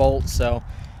cover bolt, so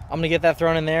I'm going to get that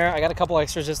thrown in there. I got a couple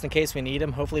extras just in case we need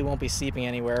them. Hopefully it won't be seeping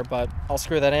anywhere, but I'll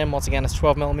screw that in. Once again, it's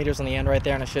 12 millimeters on the end right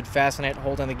there, and I should fasten it,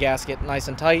 holding the gasket nice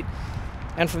and tight.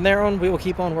 And from there on, we will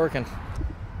keep on working.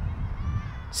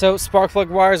 So spark plug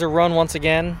wires are run once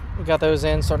again. We got those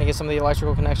in, starting to get some of the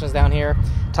electrical connections down here.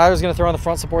 Tyler's going to throw on the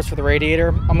front supports for the radiator.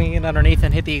 I'm going to get underneath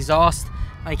and hit the exhaust.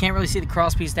 I can't really see the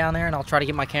cross piece down there, and I'll try to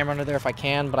get my camera under there if I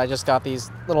can, but I just got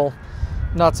these little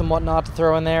nuts and whatnot to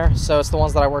throw in there. So it's the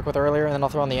ones that I worked with earlier, and then I'll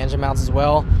throw on the engine mounts as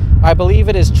well. I believe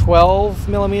it is 12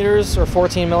 millimeters or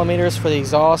 14 millimeters for the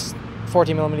exhaust.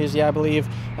 14 millimeters, yeah, I believe,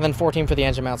 and then 14 for the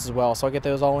engine mounts as well. So I'll get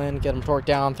those all in, get them torqued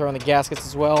down, throw in the gaskets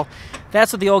as well.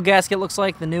 That's what the old gasket looks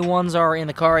like. The new ones are in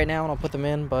the car right now, and I'll put them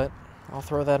in, but I'll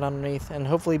throw that underneath and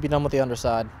hopefully be done with the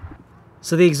underside.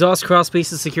 So the exhaust cross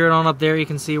piece is secured on up there. You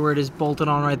can see where it is bolted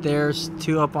on right there. There's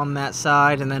 2 up on that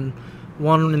side, and then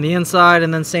 1 in the inside,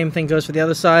 and then same thing goes for the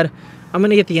other side. I'm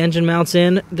going to get the engine mounts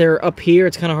in. They're up here.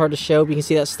 It's kind of hard to show, but you can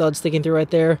see that stud sticking through right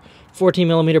there. 14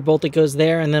 millimeter bolt that goes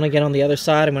there, and then again on the other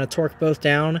side, I'm going to torque both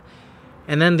down.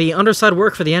 And then the underside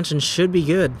work for the engine should be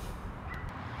good.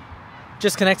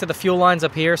 Just connected the fuel lines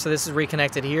up here, so this is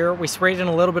reconnected here. We sprayed in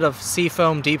a little bit of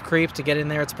Seafoam Deep Creep to get in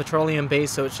there. It's petroleum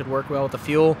based, so it should work well with the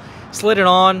fuel. Slid it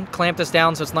on, clamped this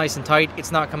down so it's nice and tight.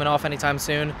 It's not coming off anytime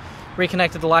soon.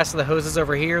 Reconnected the last of the hoses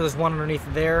over here. There's one underneath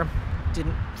there.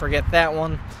 Didn't forget that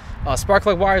one. Spark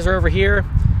plug wires are over here.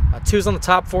 2's on the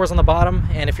top, 4's on the bottom,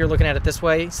 and if you're looking at it this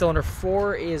way, cylinder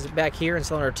 4 is back here and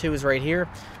cylinder 2 is right here,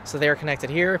 so they are connected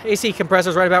here. AC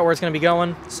compressor's right about where it's going to be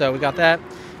going, so we got that.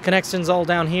 Connections all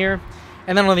down here,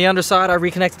 and then on the underside I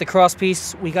reconnected the cross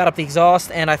piece, we got up the exhaust,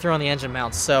 and I threw on the engine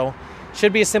mounts, so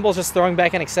should be as simple as just throwing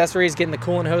back in accessories, getting the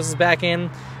coolant hoses back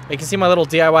in. You can see my little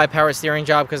DIY power steering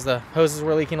job because the hoses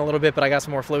were leaking a little bit, but I got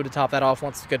some more fluid to top that off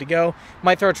once it's good to go.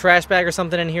 Might throw a trash bag or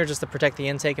something in here just to protect the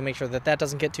intake and make sure that that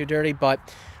doesn't get too dirty, but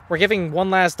we're giving one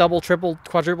last double, triple,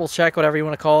 quadruple check, whatever you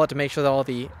want to call it, to make sure that all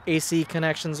the AC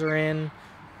connections are in.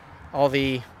 All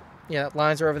the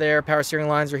lines are over there, power steering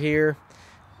lines are here.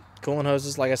 Coolant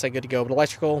hoses, like I said, good to go, but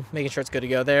electrical, making sure it's good to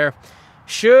go there.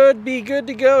 Should be good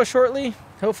to go shortly,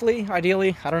 hopefully,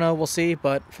 ideally. I don't know, we'll see,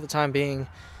 but for the time being,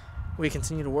 we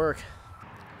continue to work.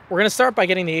 We're going to start by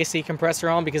getting the AC compressor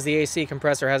on because the AC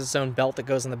compressor has its own belt that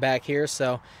goes in the back here.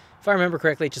 So if I remember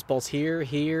correctly, it just bolts here,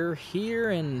 here,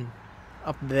 here, and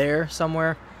up there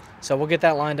somewhere. So we'll get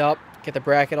that lined up, get the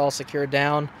bracket all secured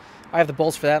down. I have the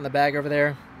bolts for that in the bag over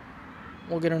there.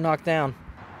 We'll get her knocked down.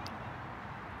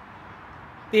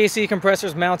 The AC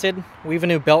compressor's mounted. We have a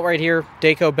new belt right here,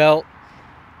 Daco belt.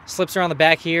 Slips around the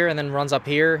back here and then runs up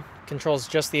here. Controls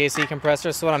just the AC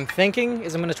compressor. So what I'm thinking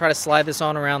is I'm going to try to slide this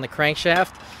on around the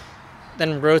crankshaft,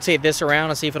 then rotate this around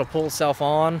and see if it'll pull itself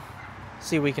on.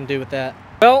 See what we can do with that.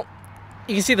 Well,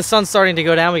 you can see the sun's starting to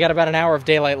go down. We got about an hour of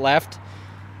daylight left.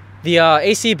 The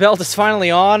AC belt is finally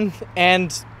on,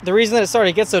 and the reason that it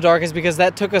started to get so dark is because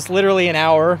that took us literally an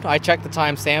hour. I checked the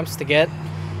timestamps to get.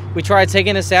 We tried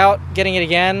taking this out, getting it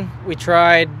again. We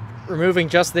tried removing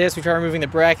just this. We tried removing the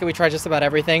bracket. We tried just about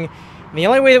everything. And the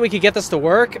only way that we could get this to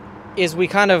work is we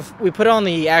put on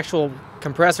the actual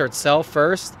compressor itself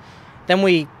first. Then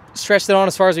we stretched it on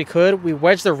as far as we could. We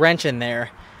wedged the wrench in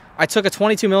there. I took a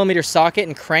 22mm socket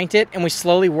and cranked it, and we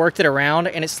slowly worked it around,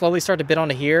 and it slowly started to bit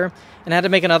onto here, and I had to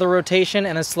make another rotation,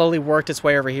 and then slowly worked its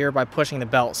way over here by pushing the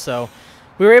belt. So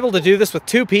we were able to do this with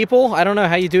 2 people. I don't know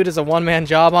how you do it as a one-man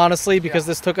job, honestly, because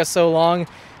this took us so long.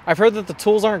 I've heard that the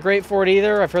tools aren't great for it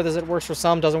either. I've heard that it works for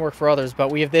some, doesn't work for others, but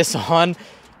we have this on.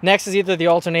 Next is either the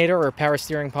alternator or power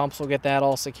steering pumps. We'll get that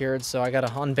all secured, so I got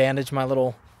to unbandage my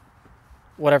little,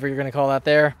 whatever you're going to call that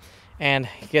there, and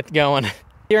get going.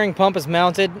 Steering pump is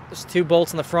mounted. There's 2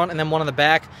 bolts in the front and then 1 on the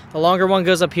back. The longer one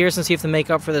goes up here since you have to make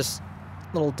up for this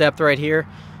little depth right here.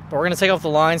 But we're going to take off the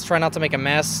lines, try not to make a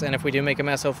mess, and if we do make a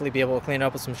mess, hopefully be able to clean it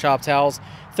up with some shop towels.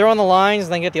 Throw on the lines,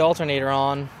 then get the alternator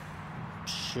on.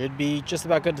 Should be just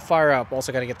about good to fire up.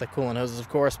 Also got to get the coolant hoses, of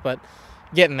course, but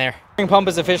getting there. Steering pump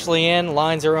is officially in.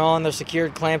 Lines are on. They're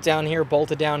secured, clamped down here,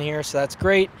 bolted down here, so that's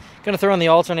great. Going to throw on the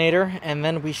alternator, and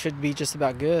then we should be just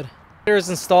about good. Is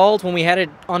installed. When we had it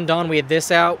undone, we had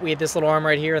this out. We had this little arm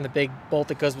right here and the big bolt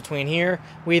that goes between here.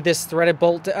 We had this threaded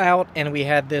bolt out, and we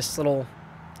had this little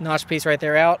notch piece right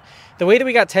there out. The way that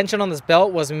we got tension on this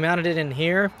belt was we mounted it in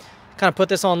here, kind of put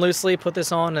this on loosely, put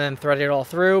this on, and then threaded it all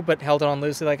through, but held it on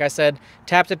loosely, like I said.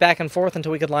 Tapped it back and forth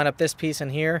until we could line up this piece in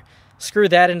here.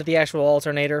 Screwed that into the actual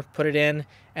alternator, put it in,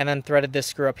 and then threaded this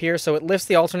screw up here. So it lifts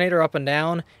the alternator up and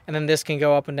down, and then this can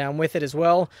go up and down with it as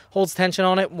well. Holds tension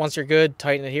on it. Once you're good,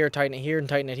 tighten it here, and tighten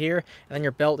it here, and then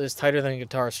your belt is tighter than a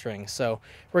guitar string. So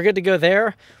we're good to go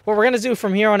there. What we're going to do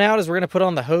from here on out is we're going to put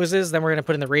on the hoses, then we're going to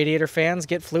put in the radiator fans,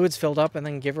 get fluids filled up, and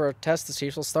then give her a test to see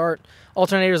if she'll start.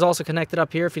 Alternator is also connected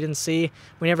up here. If you didn't see,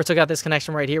 we never took out this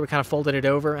connection right here. We kind of folded it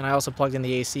over, and I also plugged in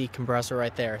the AC compressor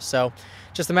right there. So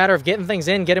just a matter of getting things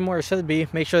in, get them where it should be,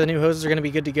 make sure the new hoses are going to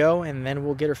be good to go, and then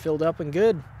we'll get her filled up and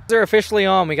good. They're officially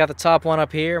on. We got the top one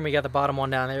up here, and we got the bottom one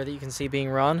down there that you can see being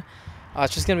run.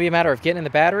 It's just going to be a matter of getting in the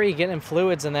battery, getting in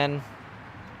fluids, and then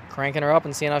cranking her up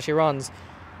and seeing how she runs.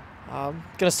 Going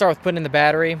to start with putting in the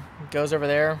battery. It goes over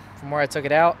there from where I took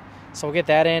it out. So we'll get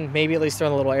that in, maybe at least throw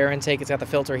in a little air intake. It's got the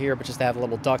filter here, but just to have a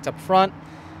little duct up front.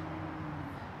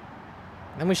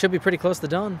 Then we should be pretty close to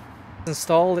done.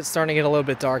 Installed. It's starting to get a little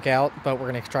bit dark out, but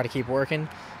we're going to try to keep working.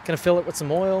 Going to fill it with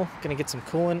some oil, going to get some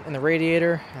coolant in the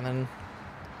radiator, and then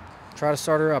try to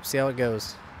start her up, see how it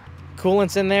goes.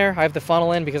 Coolant's in there. I have the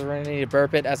funnel in because we're going to need to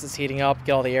burp it as it's heating up,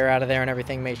 get all the air out of there and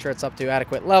everything, make sure it's up to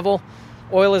adequate level.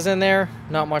 Oil is in there,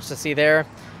 not much to see there.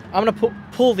 I'm going to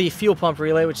pull the fuel pump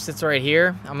relay, which sits right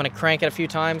here. I'm going to crank it a few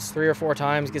times, 3 or 4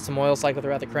 times, get some oil cycle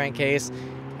throughout the crankcase,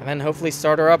 and then hopefully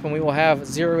start her up and we will have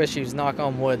 0 issues, knock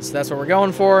on wood. So that's what we're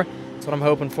going for. That's what I'm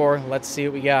hoping for. Let's see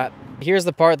what we got. Here's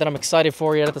the part that I'm excited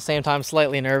for, yet at the same time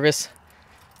slightly nervous.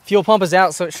 Fuel pump is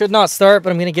out, so it should not start, but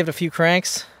I'm going to give it a few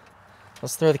cranks.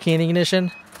 Let's throw the key in the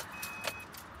ignition.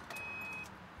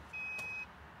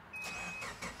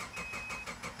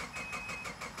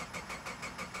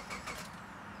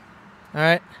 All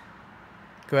right,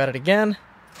 go at it again.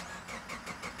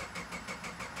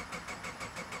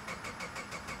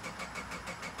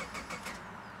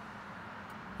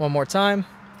 One more time.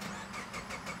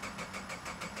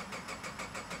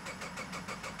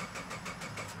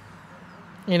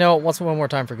 You know, one more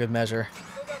time for good measure.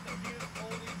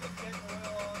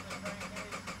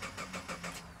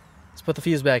 Let's put the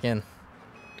fuse back in.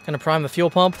 Gonna prime the fuel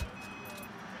pump.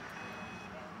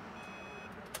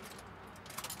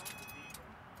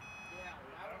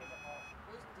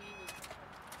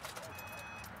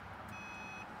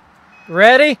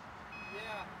 Ready?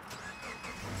 Yeah.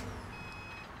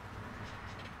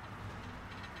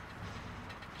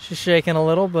 She's shaking a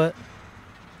little, but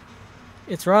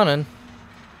it's running.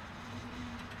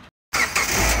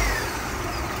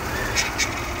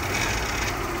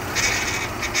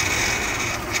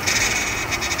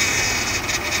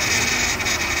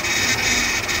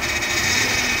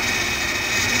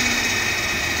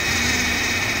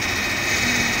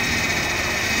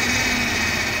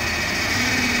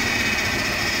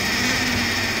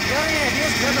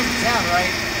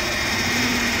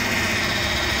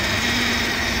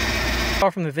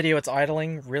 From the video, it's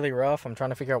idling really rough. I'm trying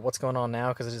to figure out what's going on now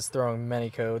because it is throwing many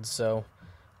codes, so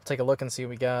I'll take a look and see what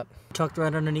we got. Tucked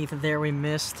right underneath it there, we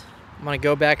missed. I'm gonna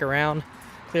go back around,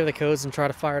 clear the codes, and try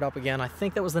to fire it up again. I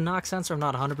think that was the knock sensor. I'm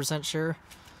not 100% sure.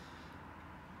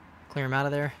 Clear them out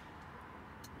of there.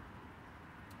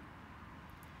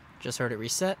 Just heard it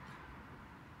reset.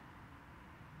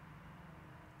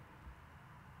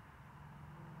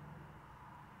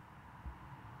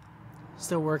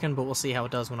 Still working, but we'll see how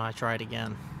it does when I try it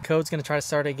again. Code's gonna try to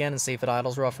start it again and see if it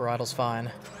idles rough or idles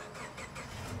fine.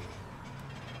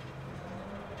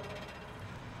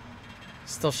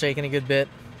 Still shaking a good bit.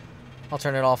 I'll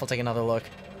turn it off, I'll take another look.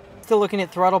 Still looking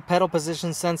at throttle pedal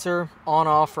position sensor on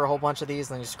off for a whole bunch of these,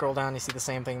 and then you scroll down, you see the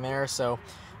same thing there. So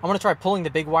I'm gonna try pulling the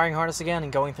big wiring harness again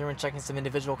and going through and checking some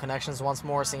individual connections once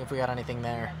more, seeing if we got anything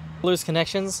there. Loose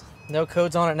connections, no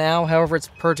codes on it now. However, it's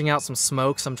purging out some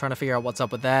smoke, so I'm trying to figure out what's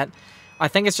up with that. I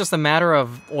think it's just a matter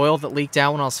of oil that leaked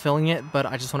out when I was filling it, but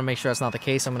I just want to make sure that's not the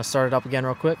case. I'm going to start it up again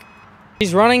real quick.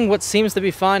 He's running what seems to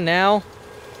be fine now.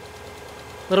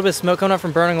 A little bit of smoke coming up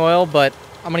from burning oil, but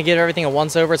I'm going to give everything a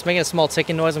once over. It's making a small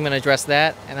ticking noise. I'm going to address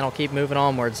that, and then I'll keep moving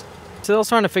onwards. Still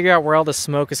trying to figure out where all the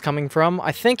smoke is coming from.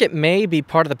 I think it may be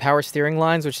part of the power steering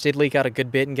lines, which did leak out a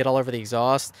good bit and get all over the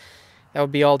exhaust. That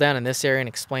would be all down in this area and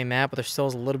explain that, but there still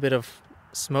is a little bit of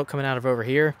smoke coming out of over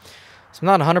here. So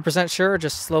I'm not 100% sure,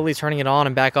 just slowly turning it on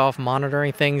and back off,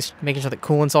 monitoring things, making sure that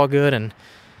coolant's all good, and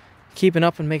keeping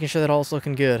up and making sure that all's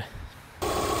looking good.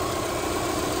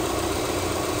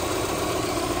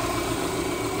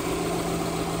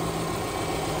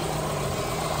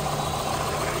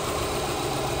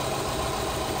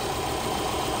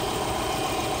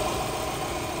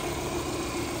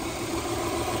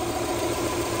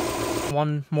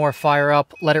 One more fire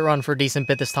up, let it run for a decent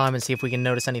bit this time and see if we can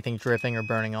notice anything dripping or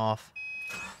burning off.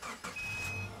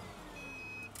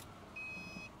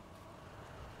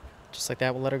 Just like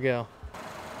that, we'll let her go.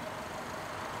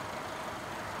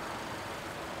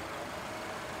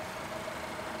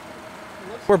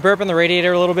 We're burping the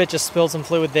radiator a little bit, just spilled some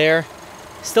fluid there.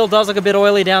 Still does look a bit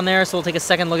oily down there, so we'll take a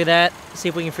second look at that, see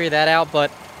if we can figure that out.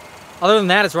 But other than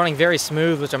that, it's running very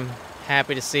smooth, which I'm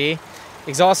happy to see.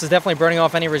 Exhaust is definitely burning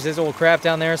off any residual crap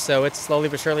down there, so it's slowly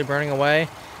but surely burning away.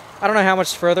 I don't know how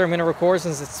much further I'm going to record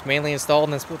since it's mainly installed,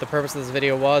 and that's what the purpose of this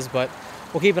video was, but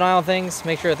we'll keep an eye on things,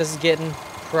 make sure that this is getting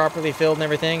properly filled and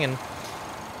everything, and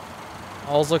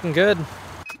all's looking good.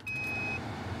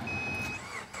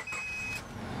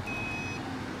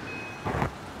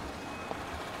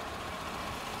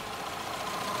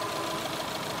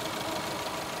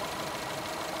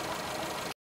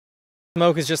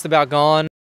 Smoke is just about gone.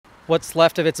 What's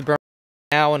left of it's burning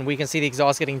now, and we can see the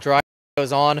exhaust getting dry as it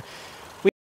goes on. We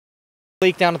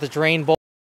leak down at the drain bolt,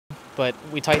 but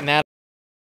we tighten that.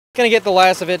 Gonna get the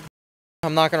last of it.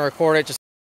 I'm not gonna record it, just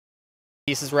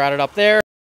pieces routed up there.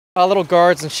 Little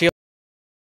guards and shields.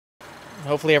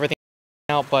 Hopefully everything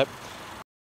out, but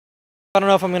I don't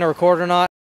know if I'm gonna record or not.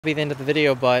 It'll be the end of the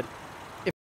video, but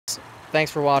if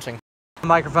thanks for watching.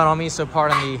 Microphone on me, so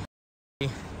pardon the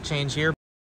change here.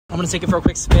 I'm gonna take it for a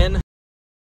quick spin.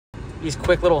 These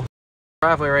quick little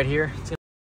driveway right here. It's gonna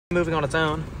be moving on its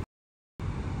own.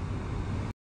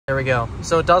 There we go.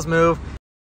 So it does move.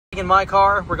 In my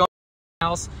car, we're going to the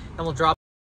house, and we'll drop.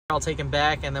 I'll take him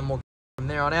back, and then we'll go from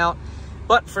there on out.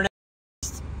 But for now,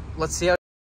 let's see how it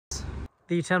goes.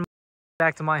 The 10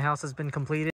 back to my house has been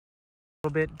completed. A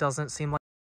little bit doesn't seem like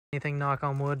anything, knock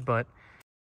on wood, but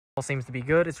all seems to be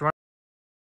good. It's running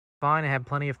fine. I have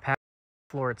plenty of power.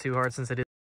 Floor it too hard since it is,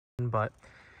 but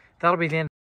that'll be the end.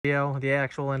 Video, the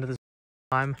actual end of this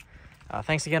time.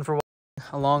 Thanks again for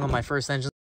watching along on my first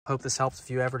engine. Hope this helps if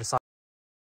you ever decide to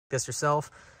do this yourself.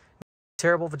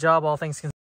 Terrible of a job, all things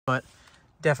considered, but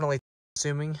definitely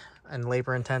consuming and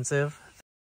labor intensive.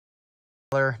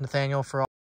 Nathaniel for all.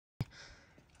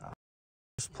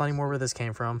 There's plenty more where this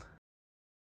came from.